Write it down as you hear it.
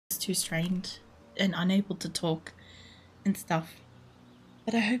just too strained and unable to talk and stuff.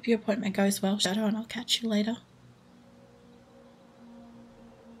 But I hope your appointment goes well, Shadow, and I'll catch you later.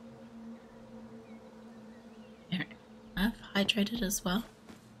 Alright, I've hydrated as well.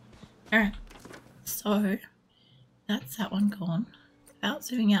 Alright, so that's that one gone. Without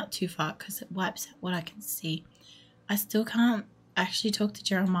zooming out too far because it wipes out what I can see. I still can't actually talk to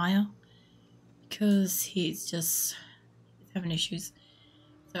Jeremiah because he's having issues.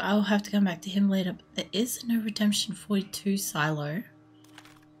 So I will have to come back to him later. But there is no Redemption 42 silo.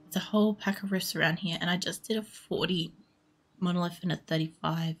 There's a whole pack of rifts around here, and I just did a 40 monolith and a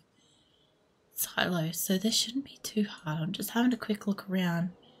 35 silo, so this shouldn't be too hard. I'm just having a quick look around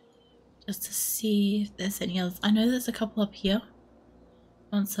just to see if there's any others. I know there's a couple up here.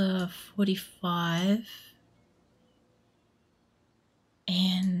 One's a 45,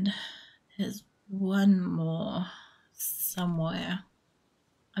 and there's one more somewhere.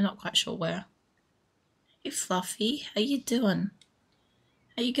 I'm not quite sure where. Hey Fluffy, how you doing?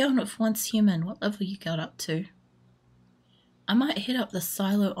 How you going with Once Human? What level you got up to? I might hit up the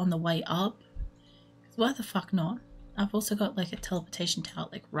silo on the way up. Because why the fuck not? I've also got like a teleportation tower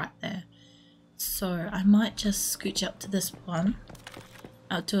like right there. So I might just scooch up to this one.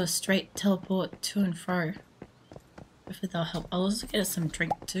 I'll do a straight teleport to and fro. Hopefully that'll help. I'll also get us some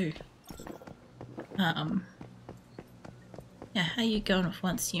drink too. Yeah, how you going with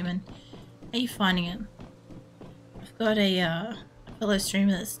Once Human? How you finding it? I've got a fellow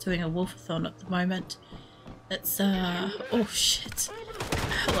streamer that's doing a wolfathon at the moment. That's oh shit.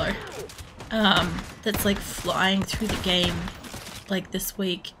 Hello. That's like flying through the game like this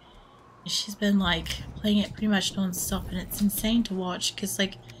week. She's been like playing it pretty much non-stop, and it's insane to watch because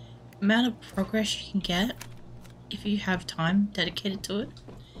like the amount of progress you can get if you have time dedicated to it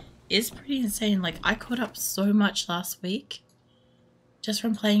is pretty insane. Like I caught up so much last week just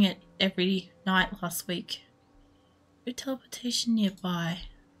from playing it every night last week. No teleportation nearby.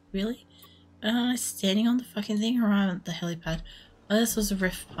 Really? Am I standing on the fucking thing or am I on the helipad? Oh, this was a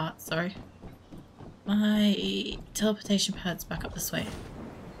rift part, sorry. My teleportation pad's back up this way.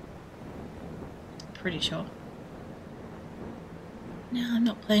 Pretty sure. Now I'm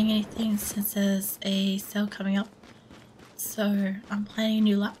not playing anything since there's a sale coming up. So I'm planning a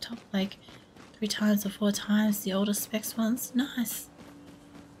new laptop, like 3 times or 4 times the older specs ones. Nice.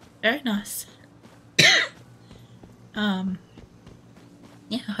 Very nice.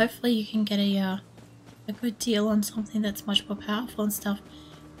 Yeah, hopefully you can get a good deal on something that's much more powerful and stuff.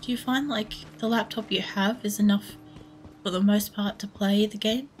 Do you find like the laptop you have is enough for the most part to play the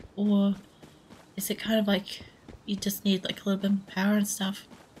game, or is it kind of like you just need like a little bit more power and stuff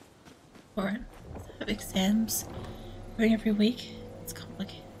for it? I have exams going every week. It's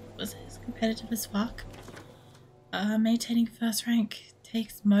complicated. It's competitive as fuck. Maintaining first rank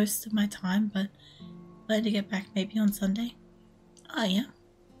takes most of my time, but I plan to get back maybe on Sunday. Oh yeah.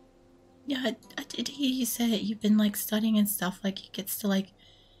 Yeah, I did hear you say that you've been like studying and stuff, like it gets to like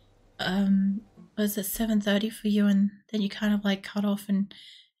was it 7:30 for you, and then you kind of like cut off and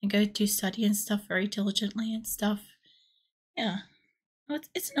go do study and stuff very diligently and stuff. Yeah. Well,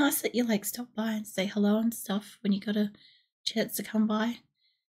 it's nice that you like stop by and say hello and stuff when you got a chance to come by.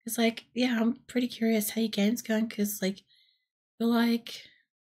 Cause like, yeah, I'm pretty curious how your game's going, cause like you're like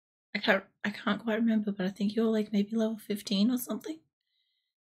I can't quite remember, but I think you're like maybe level 15 or something.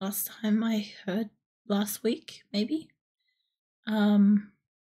 Last time I heard, last week, maybe.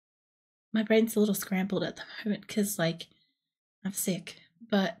 My brain's a little scrambled at the moment because like I'm sick.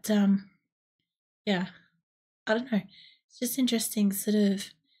 But yeah, I don't know. It's just interesting, sort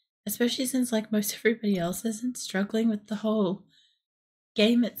of, especially since like most everybody else isn't struggling with the whole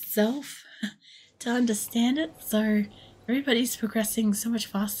game itself to understand it. So everybody's progressing so much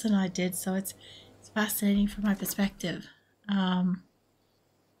faster than I did. So it's fascinating from my perspective.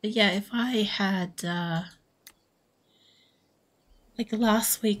 But yeah, if I had like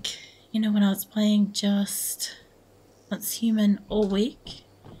last week, you know, when I was playing just Once Human all week,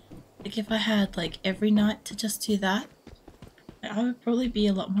 like if I had like every night to just do that, I would probably be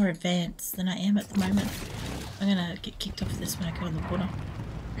a lot more advanced than I am at the moment. I'm gonna get kicked off this when I go in the water.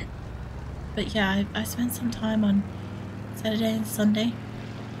 But yeah, I spent some time on Saturday and Sunday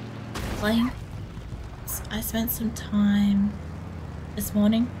playing. I spent some time this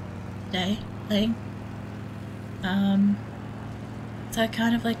morning, today, playing. So I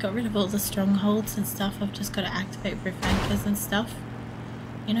kind of like got rid of all the strongholds and stuff. I've just got to activate rift anchors and stuff,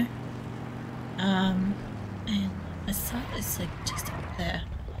 you know. And I saw this like just up there.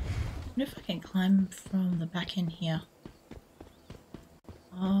 I wonder if I can climb from the back end here.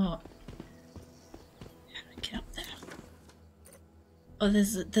 Oh, how do I get up there? Oh,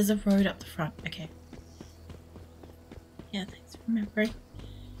 there's a road up the front. Okay. Yeah, thanks for remembering.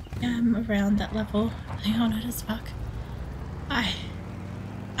 Yeah, I'm around that level. Hang on, it as fuck.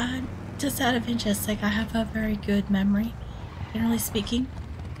 I'm just out of interest, like I have a very good memory, generally speaking.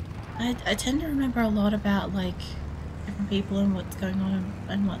 I tend to remember a lot about like different people and what's going on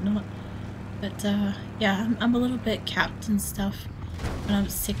and whatnot. But yeah, I'm a little bit capped and stuff. When I'm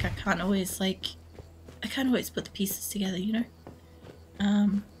sick, I can't always put the pieces together, you know? I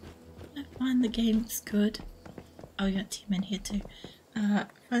find the game's good. Oh, we got T-Men here too. I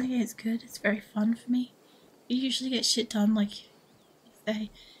find the game's good. It's very fun for me. You usually get shit done, like, if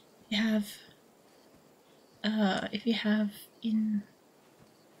you have in...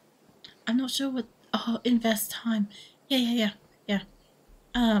 I'm not sure what... Oh, invest time. Yeah.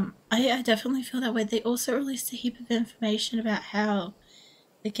 I definitely feel that way. They also released a heap of information about how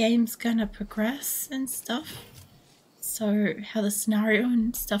the game's gonna progress and stuff. So how the scenario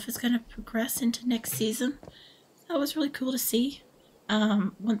and stuff is gonna progress into next season. That was really cool to see.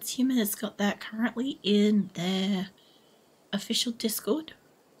 Once Human has got that currently in their official Discord.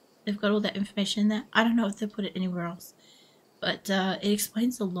 They've got all that information in there. I don't know if they put it anywhere else. But it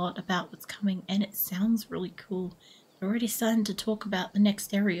explains a lot about what's coming and it sounds really cool. They're already starting to talk about the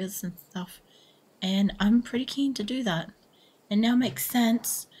next areas and stuff. And I'm pretty keen to do that. It now makes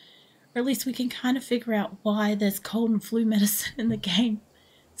sense. Or at least we can kind of figure out why there's cold and flu medicine in the game.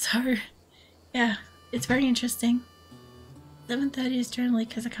 So, yeah, it's very interesting. 7:30 is generally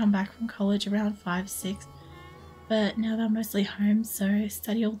because I come back from college around 5, 6. But now that I'm mostly home, so I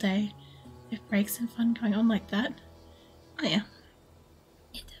study all day. If breaks and fun going on like that. Oh yeah.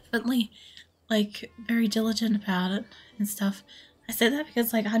 Yeah, definitely, like, very diligent about it and stuff. I say that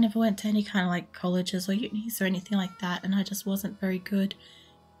because, like, I never went to any kind of, like, colleges or unis or anything like that, and I just wasn't very good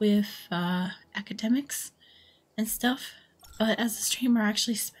with academics and stuff. But as a streamer, I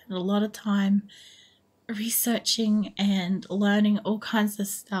actually spend a lot of time researching and learning all kinds of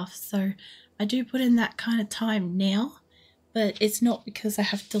stuff, so I do put in that kind of time now, but it's not because I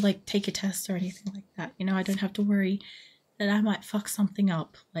have to, like, take a test or anything like that. You know, I don't have to worry that I might fuck something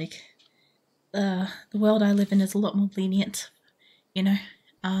up. Like, the world I live in is a lot more lenient, you know.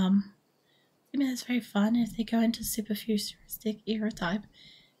 I mean, it's very fun if they go into super futuristic era type.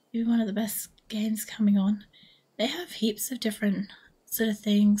 It'd be one of the best games coming on. They have heaps of different sort of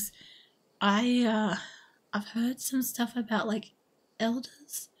things. I've heard some stuff about, like,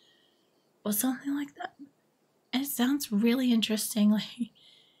 elders or something like that, and it sounds really interesting. Like,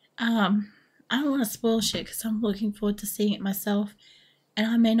 I don't want to spoil shit because I'm looking forward to seeing it myself, and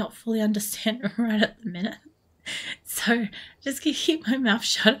I may not fully understand it right at the minute. So just keep my mouth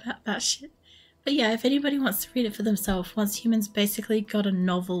shut about that shit. But yeah, if anybody wants to read it for themselves, Once Humans basically got a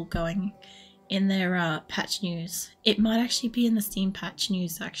novel going in their patch news. It might actually be in the Steam patch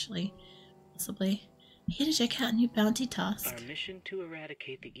news, actually, possibly. Here to check out a new bounty task. Our mission to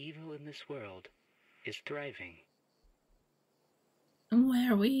eradicate the evil in this world is thriving. And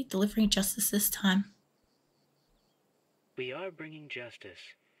where are we delivering justice this time? We are bringing justice,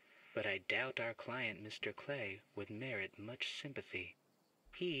 but I doubt our client Mr. Clay would merit much sympathy.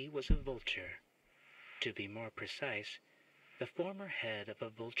 He was a vulture. To be more precise, the former head of a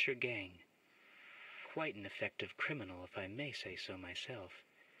vulture gang. Quite an effective criminal, if I may say so myself.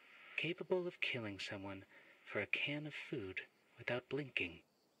 Capable of killing someone for a can of food without blinking.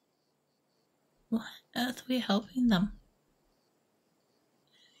 What on earth are we helping them?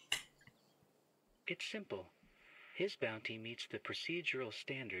 It's simple. His bounty meets the procedural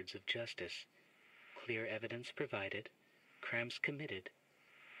standards of justice. Clear evidence provided, crimes committed,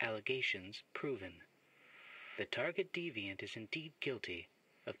 allegations proven. The target deviant is indeed guilty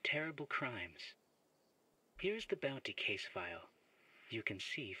of terrible crimes. Here's the bounty case file. You can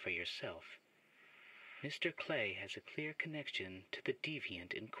see for yourself. Mr. Clay has a clear connection to the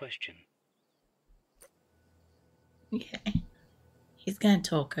deviant in question. Okay. He's gonna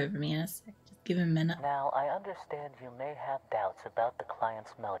talk over me in a sec. Just give him a minute. Now, I understand you may have doubts about the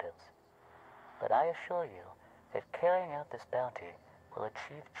client's motives, but I assure you that carrying out this bounty will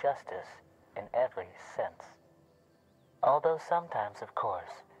achieve justice in every sense. Although sometimes, of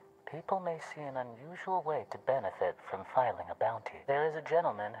course, people may see an unusual way to benefit from filing a bounty. There is a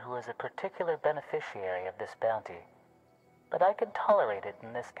gentleman who is a particular beneficiary of this bounty, but I can tolerate it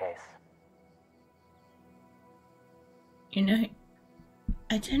in this case. You know,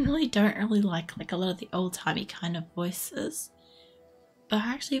 I generally don't really like a lot of the old-timey kind of voices, but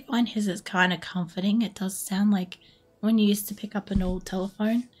I actually find his is kind of comforting. It does sound like when you used to pick up an old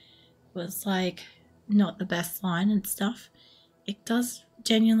telephone, it was like not the best line and stuff. It does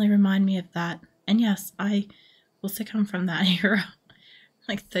genuinely remind me of that. And yes, I also come from that era.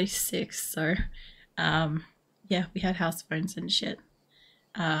 like 36, so yeah, we had house phones and shit.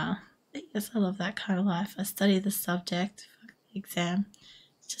 But yes, I love that kind of life. I study the subject for the exam.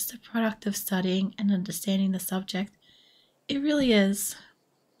 It's just a product of studying and understanding the subject. It really is.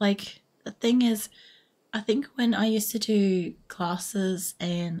 Like, the thing is, I think when I used to do classes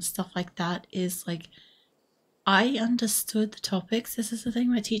and stuff like that, is like I understood the topics. This is the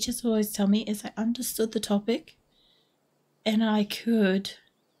thing my teachers always tell me, is I understood the topic and I could,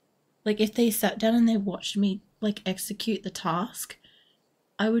 like, if they sat down and they watched me like execute the task,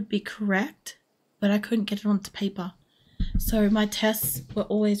 I would be correct, but I couldn't get it onto paper. So my tests were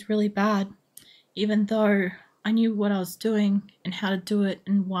always really bad, even though I knew what I was doing and how to do it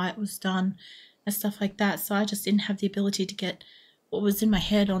and why it was done and stuff like that. So I just didn't have the ability to get what was in my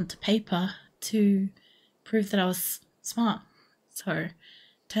head onto paper to prove that I was smart. So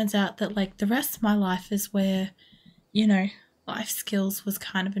turns out that like the rest of my life is where, you know, life skills was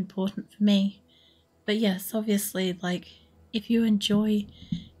kind of important for me. But yes, obviously, like, if you enjoy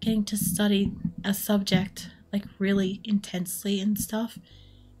getting to study a subject like really intensely and stuff,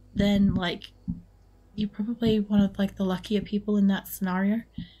 then like you're probably one of like the luckier people in that scenario.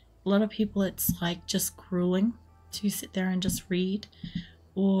 A lot of people, it's like just grueling to sit there and just read,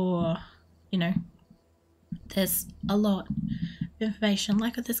 or, you know, there's a lot of information.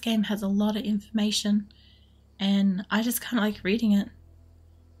 Like, this game has a lot of information, and I just kind of like reading it.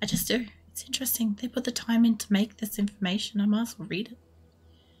 I just do. It's interesting. They put the time in to make this information. I might as well read it.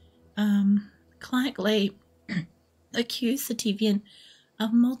 Client Lee accused the deviant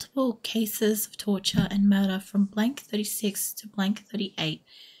of multiple cases of torture and murder from blank 36 to blank 38,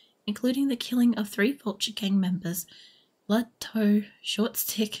 including the killing of 3 Vulture Gang members, Blood Toe, Short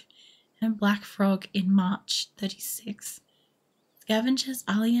Stick, and Black Frog in March 36. Scavengers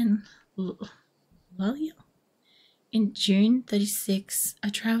Alien Lulia in June 36, a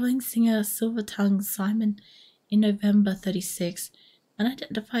travelling singer Silver Tongue Simon in November 36,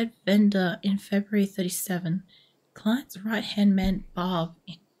 unidentified vendor in February 37, client's right-hand man Barb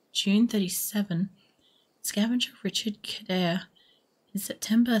in June 37, scavenger Richard Kadair in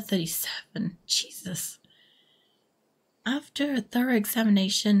September 37. Jesus. After a thorough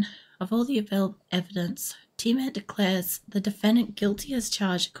examination of all the available evidence, T-Man declares the defendant guilty as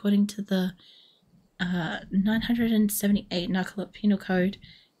charged according to the 978 Narcotic Penal Code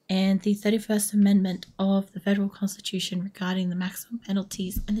and the 31st Amendment of the Federal Constitution regarding the maximum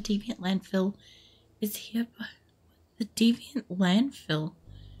penalties, and the deviant landfill is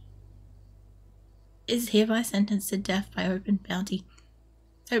hereby sentenced to death by open bounty.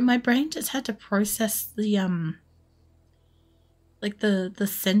 So my brain just had to process the like the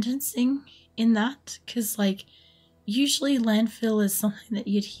sentencing in that, because like usually landfill is something that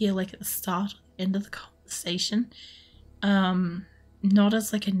you'd hear like at the start or the end of the conversation, not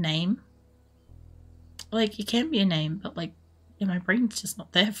as like a name. Like, it can be a name, but like, yeah, my brain's just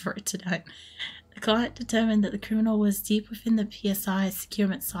not there for it today. The client determined that the criminal was deep within the PSI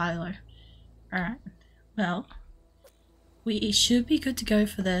securement silo. Alright, well, we should be good to go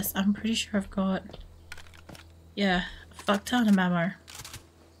for this. I'm pretty sure I've got, yeah, a fuck ton of ammo.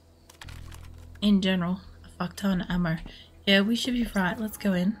 In general, a fuck ton of ammo. Yeah, we should be right. Let's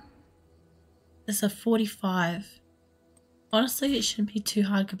go in. There's a 45. Honestly, it shouldn't be too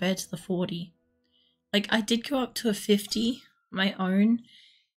hard compared to the 40. Like, I did go up to a 50, my own,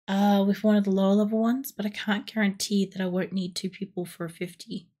 with one of the lower level ones, but I can't guarantee that I won't need 2 people for a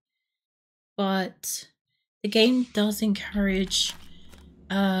 50. But the game does encourage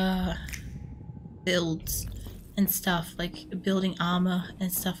builds and stuff, like building armor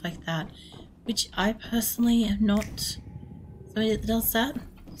and stuff like that, which I personally am not somebody that does that,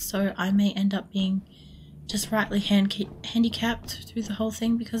 so I may end up being just rightly handicapped through the whole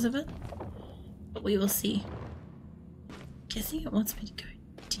thing because of it, but we will see. Guessing it wants me to go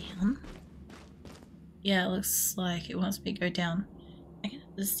down. Yeah, it looks like it wants me to go down. I can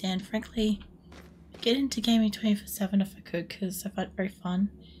understand, frankly, get into gaming 24/7 if I could, because I find it very fun.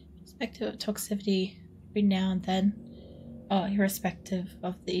 Irrespective of toxicity every now and then. Oh, irrespective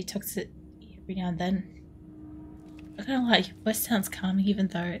of the toxicity every now and then. I'm not gonna lie, your voice sounds calming even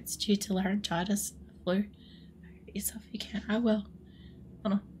though it's due to laryngitis, flu. Hurt yourself if you can. I will.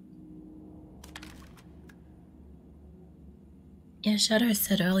 Hold on. Yeah, Shadow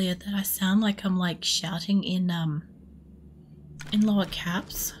said earlier that I sound like I'm like shouting in lower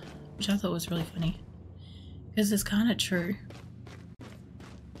caps, which I thought was really funny, because it's kind of true.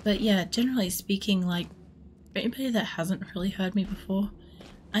 But yeah, generally speaking, like, for anybody that hasn't really heard me before,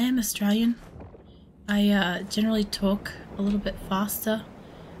 I am Australian. I generally talk a little bit faster.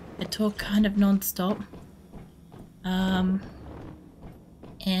 I talk kind of non-stop.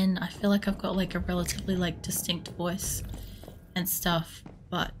 and I feel like I've got like a relatively like distinct voice and stuff,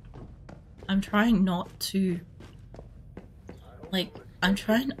 but I'm trying not to like, I'm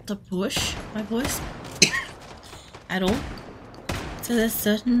trying not to push my voice at all. So there's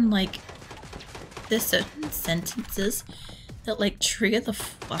certain sentences that like trigger the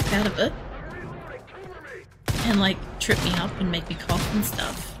fuck out of it and like trip me up and make me cough and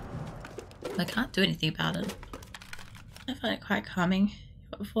stuff. I can't do anything about it. I find it quite calming.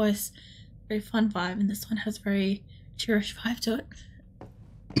 Your voice, very fun vibe, and this one has very cheerish vibe to it.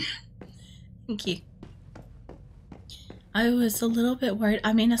 Thank you. I was a little bit worried.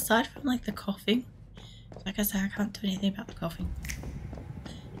 I mean, aside from like the coughing, like I said, I can't do anything about the coughing.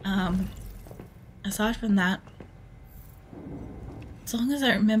 Aside from that, as long as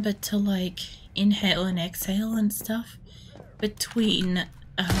I remember to like inhale and exhale and stuff between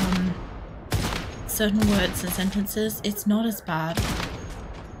certain words and sentences, it's not as bad.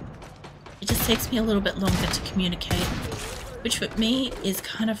 It just takes me a little bit longer to communicate, which for me is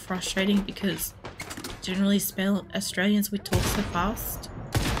kind of frustrating because generally Australians, we talk so fast.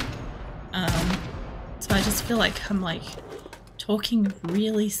 So I just feel like I'm like talking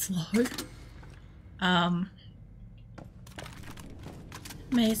really slow.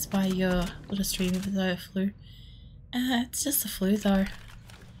 Amazed by your little stream of the flu. It's just the flu though.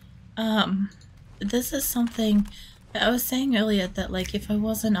 This is something I was saying earlier that like if I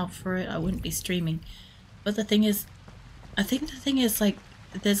wasn't up for it I wouldn't be streaming. But the thing is, I think the thing is like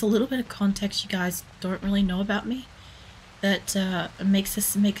there's a little bit of context you guys don't really know about me that makes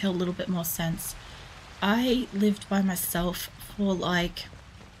this make a little bit more sense. I lived by myself for like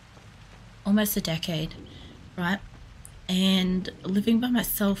almost a decade, right? And living by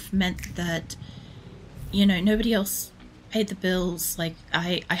myself meant that, you know, nobody else paid the bills. Like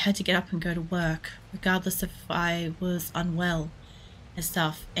I had to get up and go to work regardless if I was unwell and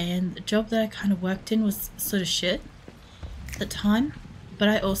stuff. And the job that I kind of worked in was sort of shit at the time, but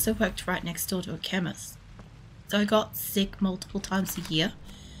I also worked right next door to a chemist. So I got sick multiple times a year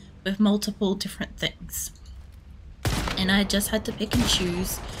with multiple different things. And I just had to pick and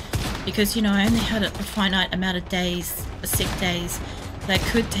choose because, you know, I only had a finite amount of days, sick days, that I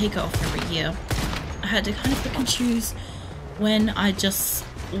could take off every year. I had to kind of pick and choose when I just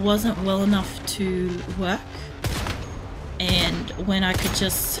wasn't well enough to work and when I could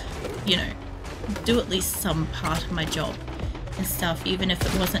just, you know, do at least some part of my job and stuff, even if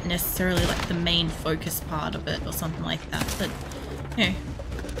it wasn't necessarily like the main focus part of it or something like that, but, you know,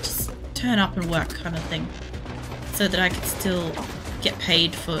 just turn up and work kind of thing so that I could still get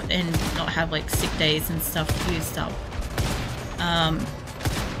paid for and not have like sick days and stuff used up.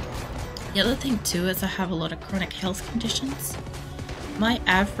 The other thing too is I have a lot of chronic health conditions. My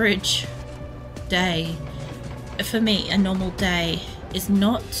average day, for me, a normal day, is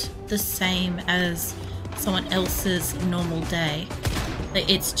not the same as someone else's normal day. Like,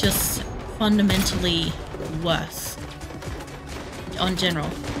 it's just fundamentally worse on general.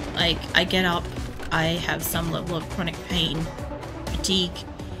 Like, I get up, I have some level of chronic pain, fatigue,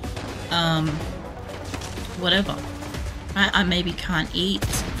 whatever. I maybe can't eat.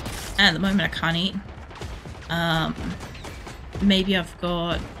 At the moment I can't eat. Maybe I've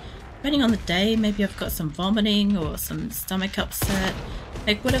got, depending on the day, maybe I've got some vomiting or some stomach upset,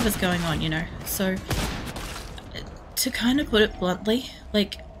 like whatever's going on, you know. So to kind of put it bluntly,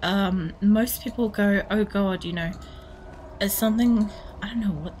 like most people go, oh god, you know, as something, I don't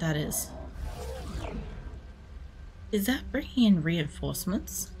know what that is. Is that bringing in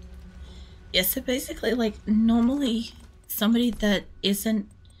reinforcements? Yeah, so basically, like, normally somebody that isn't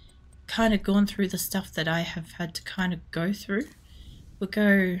kind of gone through the stuff that I have had to kind of go through would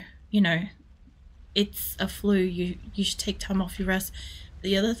go, you know, it's a flu, you should take time off your rest.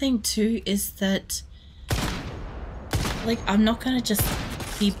 The other thing too is that, like, I'm not gonna just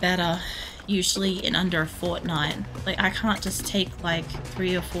be better usually in under a fortnight. Like, I can't just take like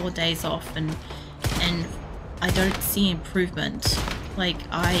 3 or 4 days off and I don't see improvement. Like,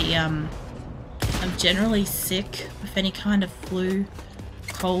 I'm generally sick with any kind of flu,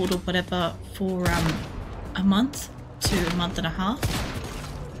 cold or whatever for a month to a month and a half.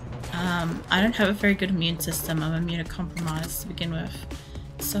 I don't have a very good immune system. I'm immunocompromised to begin with,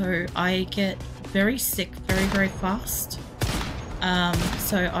 so I get very sick very, very fast.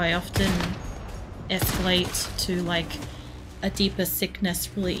 So I often escalate to like a deeper sickness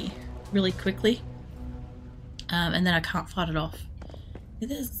really, really quickly, and then I can't fight it off.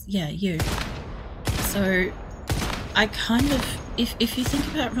 It is, yeah, you. So I kind of, if you think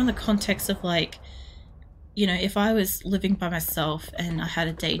about it from the context of like, you know, if I was living by myself and I had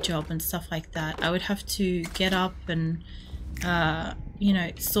a day job and stuff like that, I would have to get up and, you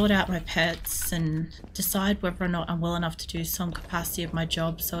know, sort out my pets and decide whether or not I'm well enough to do some capacity of my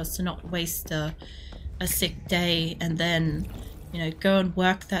job so as to not waste a sick day, and then, you know, go and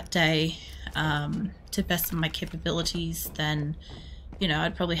work that day to best of my capabilities, then, you know,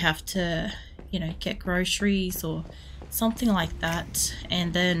 I'd probably have to, you know, get groceries or something like that,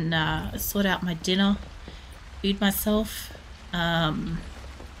 and then sort out my dinner, feed myself,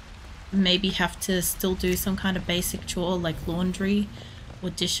 maybe have to still do some kind of basic chore like laundry or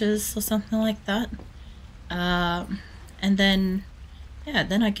dishes or something like that. And then, yeah,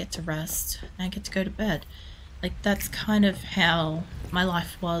 then I get to rest and I get to go to bed. Like, that's kind of how my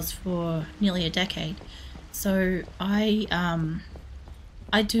life was for nearly a decade. So I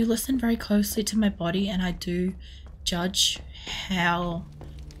do listen very closely to my body, and I do judge how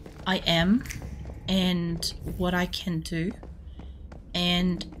I am and what I can do.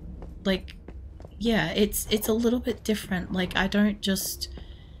 And like, yeah, it's a little bit different. Like, I don't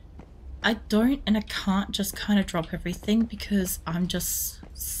and I can't just kind of drop everything because I'm just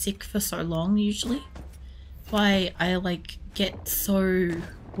sick for so long usually. Why I like get so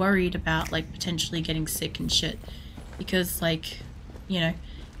worried about like potentially getting sick and shit, because like, you know,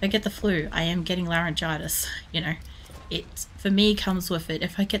 if I get the flu, I am getting laryngitis, you know. It, for me, comes with it.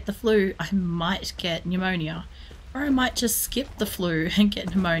 If I get the flu, I might get pneumonia, or I might just skip the flu and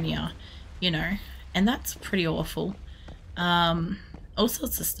get pneumonia, you know, and that's pretty awful. All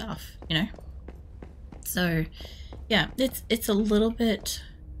sorts of stuff, you know. So yeah, it's a little bit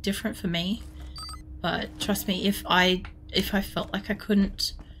different for me, but trust me, if I felt like I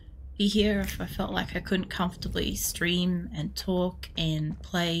couldn't be here, if I felt like I couldn't comfortably stream and talk and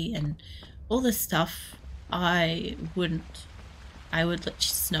play and all this stuff, I wouldn't. I would let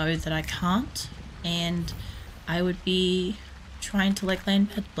you know that I can't, and I would be trying to like lay in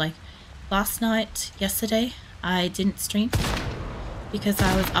bed. Like yesterday, I didn't stream because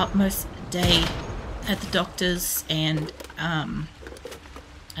I was up most of the day at the doctor's and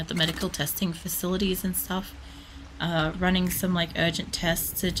at the medical testing facilities and stuff, running some like urgent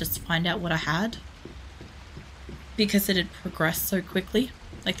tests to just find out what I had, because it had progressed so quickly.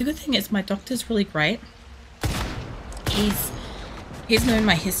 Like, the good thing is my doctor's really great. He's known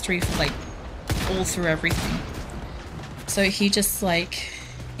my history for like all through everything. So he just like,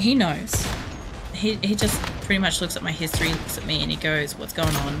 he knows. He just pretty much looks at my history, looks at me, and he goes, what's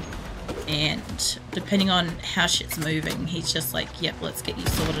going on? And depending on how shit's moving, he's just like, yep, let's get you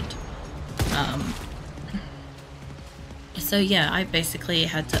sorted. So yeah, I basically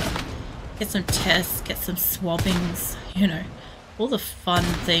had to get some tests, get some swabbings, you know, all the fun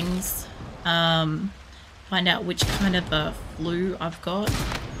things. Find out which kind of a flu I've got.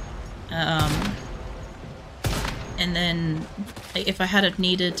 And then if I had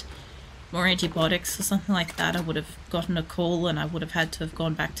needed more antibiotics or something like that, I would have gotten a call, and I would have had to have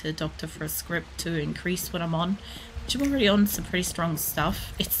gone back to the doctor for a script to increase what I'm on, which I'm already on some pretty strong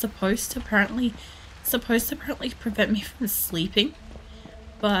stuff. It's supposed to apparently prevent me from sleeping,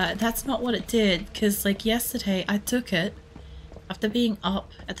 but that's not what it did, because like yesterday I took it after being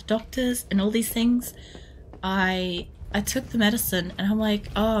up at the doctor's and all these things. I took the medicine and I'm like,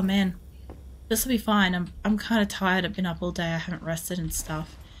 oh man, this will be fine. I'm kind of tired. I've been up all day. I haven't rested and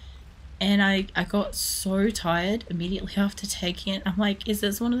stuff. And I got so tired immediately after taking it. I'm like, is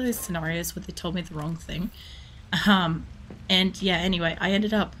this one of those scenarios where they told me the wrong thing? And yeah, anyway, I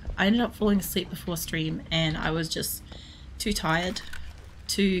ended up falling asleep before stream, and I was just too tired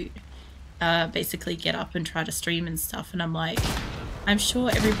to basically get up and try to stream and stuff. And I'm like, I'm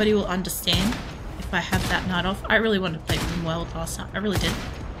sure everybody will understand if I have that night off. I really wanted to play RimWorld last night. I really did.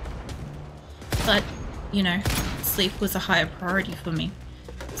 But, you know, sleep was a higher priority for me.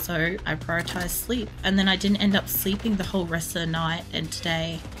 So I prioritized sleep. And then I didn't end up sleeping the whole rest of the night, and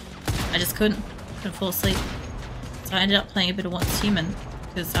today I just couldn't fall asleep. So I ended up playing a bit of Once Human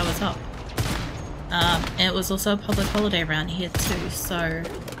because I was up. And it was also a public holiday around here too, so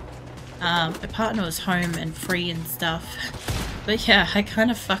my partner was home and free and stuff. But yeah, I kind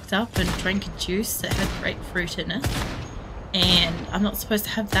of fucked up and drank a juice that had grapefruit in it. And I'm not supposed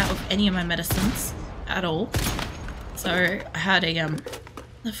to have that with any of my medicines at all. So I had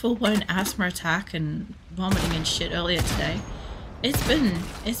a full-blown asthma attack and vomiting and shit earlier today. It's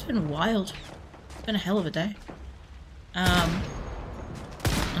been wild. It's been a hell of a day. I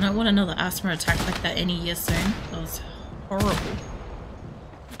don't want another asthma attack like that any year soon. That was horrible.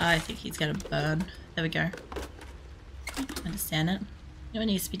 I think he's gonna burn. There we go. Understand it. You know what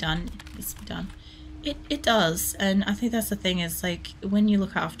needs to be done, it needs to be done. It does, and I think that's the thing, is like, when you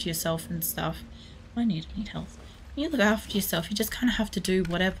look after yourself and stuff, I need health. When you look after yourself, you just kind of have to do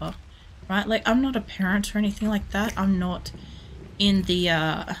whatever, right? Like, I'm not a parent or anything like that. I'm not in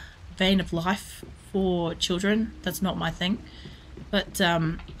the vein of life for children. That's not my thing. But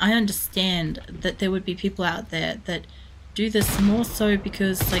I understand that there would be people out there that do this more so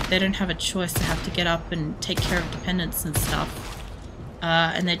because like they don't have a choice. They have to get up and take care of dependents and stuff.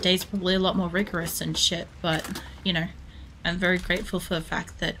 And their day's probably a lot more rigorous and shit. But, you know, I'm very grateful for the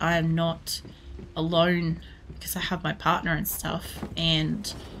fact that I am not alone because I have my partner and stuff.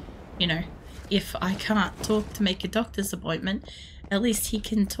 And, you know, if I can't talk to make a doctor's appointment, at least he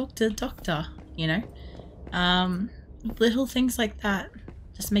can talk to the doctor, you know. Little things like that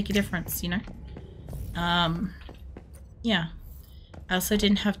just make a difference, you know. Yeah. I also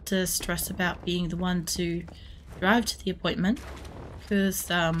didn't have to stress about being the one to drive to the appointment because,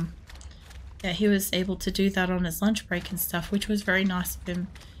 yeah, he was able to do that on his lunch break and stuff, which was very nice of him.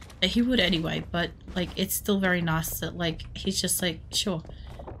 He would anyway, but, like, it's still very nice that, like, he's just like, sure,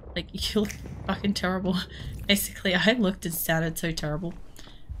 like, you look fucking terrible. Basically, I looked and sounded so terrible.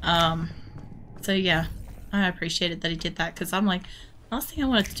 So, yeah, I appreciated that he did that because I'm like, last thing I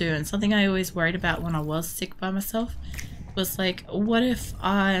wanted to do, and something I always worried about when I was sick by myself, was like, what if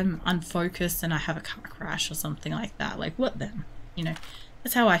I'm unfocused and I have a car crash or something like that? Like, what then? You know,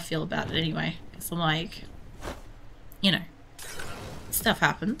 that's how I feel about it anyway. Because I'm like, you know, stuff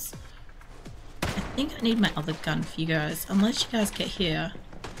happens. I think I need my other gun for you guys. Unless you guys get here.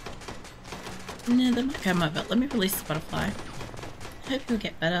 No, they might come over. Let me release the butterfly. I hope you'll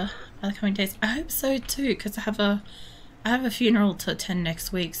get better by the coming days. I hope so too, because I have a funeral to attend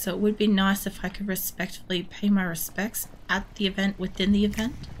next week, so it would be nice if I could respectfully pay my respects at the event, within the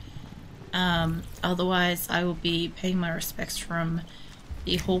event. Otherwise, I will be paying my respects from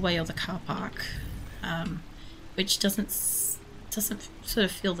the hallway or the car park, which doesn't sort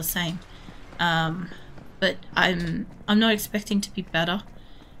of feel the same. But I'm not expecting to be better.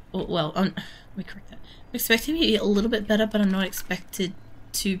 Well, let me correct that. I'm expecting to be a little bit better, but I'm not expected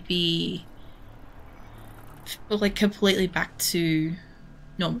to be like completely back to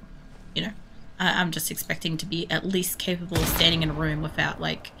normal, you know. I'm just expecting to be at least capable of standing in a room without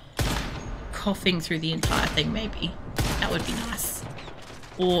like coughing through the entire thing. Maybe that would be nice,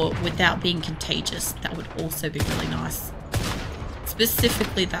 or without being contagious. That would also be really nice,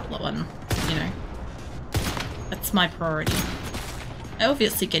 specifically that one, you know. That's my priority.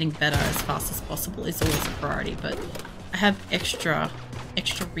 Obviously getting better as fast as possible is always a priority, but I have extra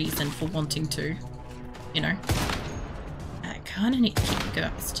reason for wanting to, you know. I kind of need to keep the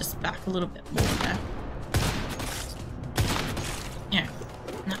guys just back a little bit more there. Yeah,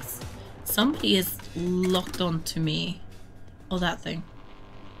 nice. Somebody is locked onto me. Oh, that thing.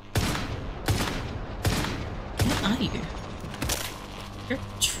 What are you? You're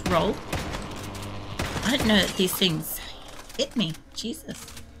a troll? I didn't know that these things hit me. Jesus.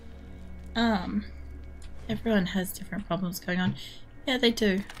 Everyone has different problems going on. Yeah, they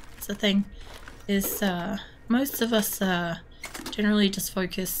do. It's the thing. Is most of us generally just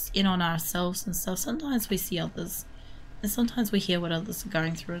focus in on ourselves and stuff. Sometimes we see others, and sometimes we hear what others are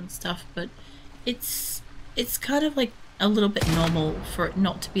going through and stuff, but it's kind of like a little bit normal for it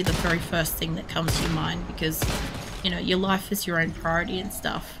not to be the very first thing that comes to your mind, because, you know, your life is your own priority and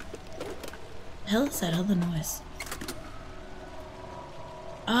stuff. The hell is that other noise?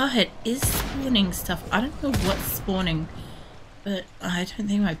 Ah, it is spawning stuff. I don't know what's spawning, but I don't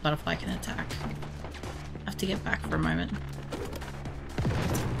think my butterfly can attack. I have to get back for a moment.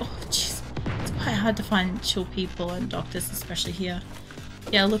 Oh, jeez. It's quite hard to find chill people and doctors, especially here.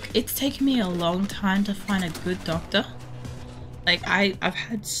 Yeah, look, it's taken me a long time to find a good doctor. Like, I've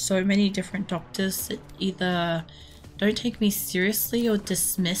had so many different doctors that either don't take me seriously or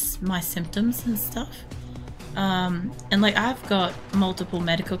dismiss my symptoms and stuff. And like, I've got multiple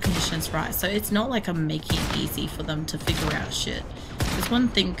medical conditions, right? So it's not like I'm making it easy for them to figure out shit. Because one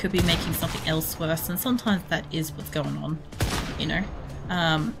thing could be making something else worse, and sometimes that is what's going on, you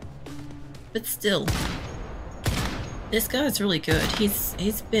know? But still, this guy's really good.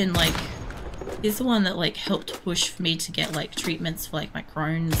 He's been like, he's the one that like helped push for me to get like treatments for like my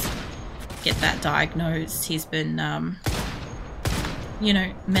Crohn's, get that diagnosed. He's been, you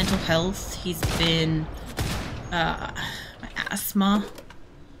know, mental health. He's been, my asthma,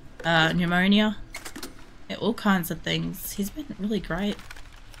 pneumonia, yeah, all kinds of things. He's been really great.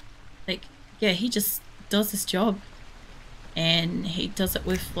 Like, yeah, he just does his job, and he does it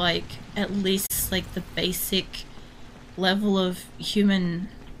with like at least like the basic level of human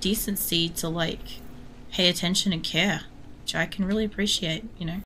decency to like pay attention and care, which I can really appreciate, you know.